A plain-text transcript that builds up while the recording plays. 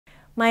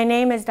My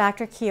name is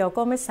Dr.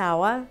 Kyoko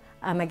Misawa.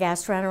 I'm a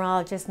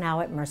gastroenterologist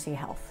now at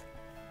Mercyhealth.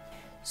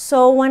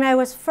 So when I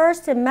was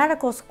first in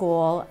medical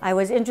school, I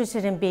was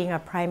interested in being a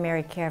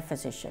primary care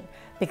physician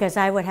because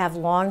I would have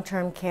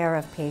long-term care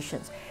of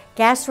patients.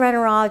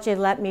 Gastroenterology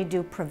let me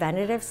do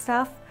preventative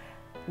stuff,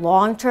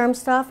 long-term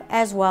stuff,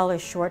 as well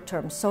as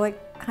short-term, so it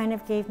kind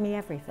of gave me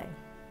everything.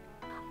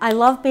 I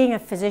love being a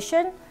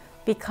physician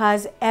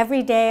because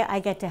every day I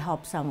get to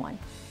help someone.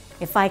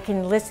 If I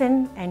can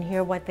listen and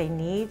hear what they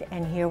need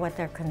and hear what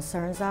their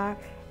concerns are,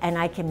 and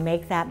I can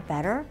make that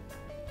better,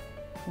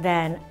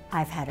 then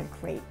I've had a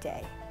great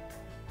day.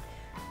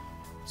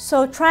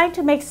 So trying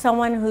to make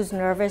someone who's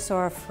nervous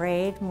or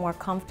afraid more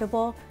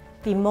comfortable,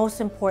 the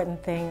most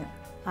important thing,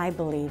 I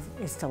believe,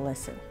 is to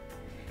listen.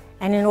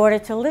 And in order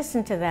to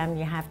listen to them,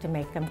 you have to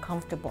make them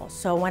comfortable.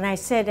 So when I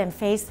sit and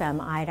face them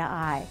eye to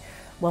eye,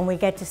 when we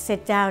get to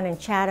sit down and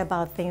chat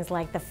about things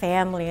like the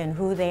family and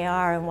who they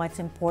are and what's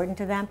important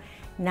to them,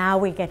 now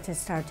we get to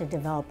start to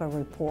develop a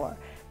rapport.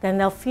 Then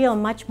they'll feel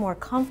much more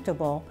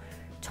comfortable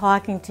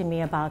talking to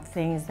me about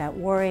things that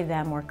worry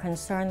them or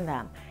concern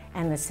them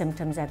and the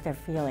symptoms that they're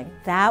feeling.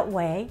 That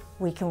way,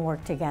 we can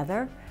work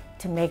together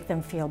to make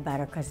them feel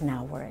better because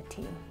now we're a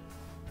team.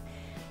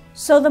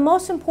 So the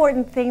most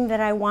important thing that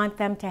I want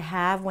them to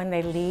have when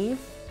they leave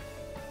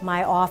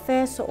my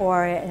office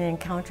or an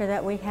encounter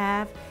that we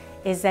have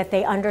is that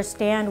they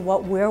understand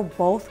what we're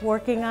both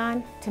working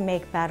on to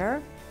make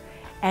better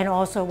and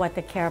also what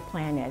the care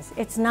plan is.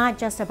 It's not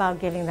just about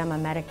giving them a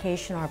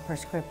medication or a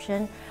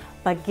prescription,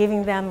 but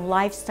giving them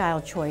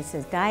lifestyle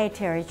choices,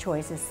 dietary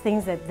choices,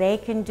 things that they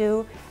can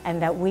do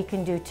and that we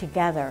can do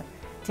together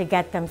to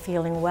get them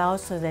feeling well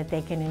so that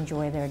they can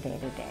enjoy their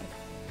day-to-day.